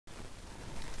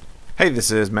Hey,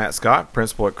 this is Matt Scott,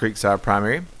 principal at Creekside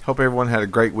Primary. Hope everyone had a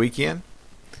great weekend.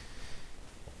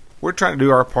 We're trying to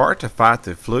do our part to fight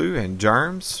the flu and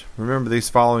germs. Remember these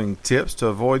following tips to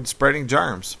avoid spreading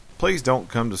germs. Please don't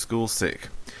come to school sick.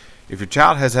 If your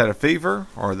child has had a fever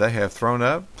or they have thrown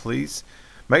up, please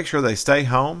make sure they stay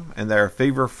home and they are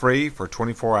fever-free for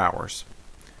 24 hours.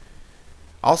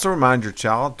 Also remind your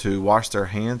child to wash their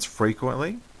hands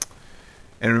frequently.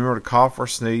 And remember to cough or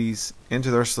sneeze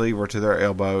into their sleeve or to their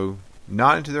elbow,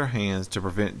 not into their hands, to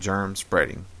prevent germ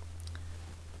spreading.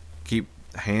 Keep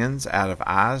hands out of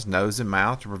eyes, nose, and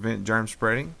mouth to prevent germ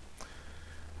spreading.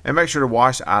 And make sure to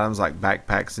wash items like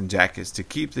backpacks and jackets to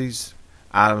keep these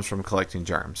items from collecting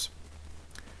germs.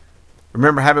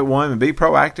 Remember habit 1, and be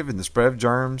proactive in the spread of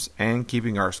germs and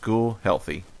keeping our school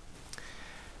healthy.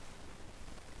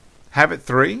 Habit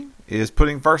 3 is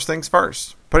putting first things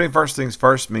first. Putting first things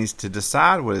first means to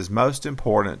decide what is most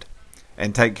important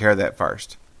and take care of that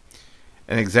first.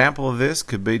 An example of this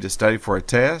could be to study for a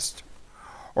test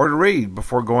or to read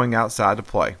before going outside to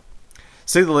play.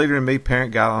 See the Leader in Me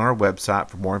Parent Guide on our website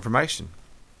for more information.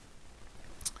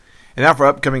 And now for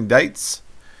upcoming dates.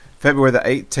 February the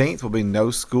 18th will be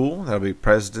no school. That'll be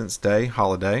President's Day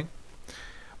holiday.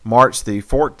 March the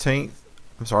 16th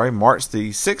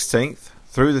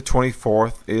through the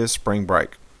 24th is spring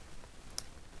break.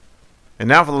 And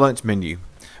now for the lunch menu.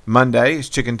 Monday is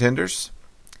chicken tenders.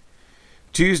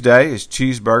 Tuesday is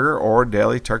cheeseburger or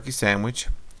deli turkey sandwich.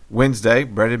 Wednesday,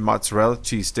 breaded mozzarella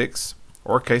cheese sticks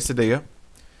or quesadilla.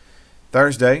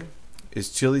 Thursday is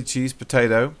chili cheese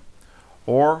potato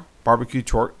or barbecue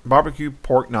pork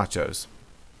nachos.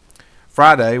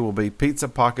 Friday will be pizza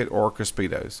pocket or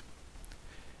Crispitos.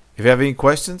 If you have any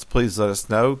questions, please let us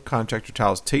know. Contact your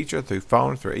child's teacher through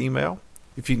phone or through email.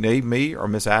 If you need me or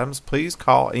Miss Adams, please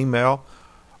call, email,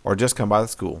 or just come by the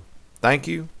school. Thank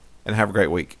you, and have a great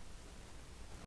week.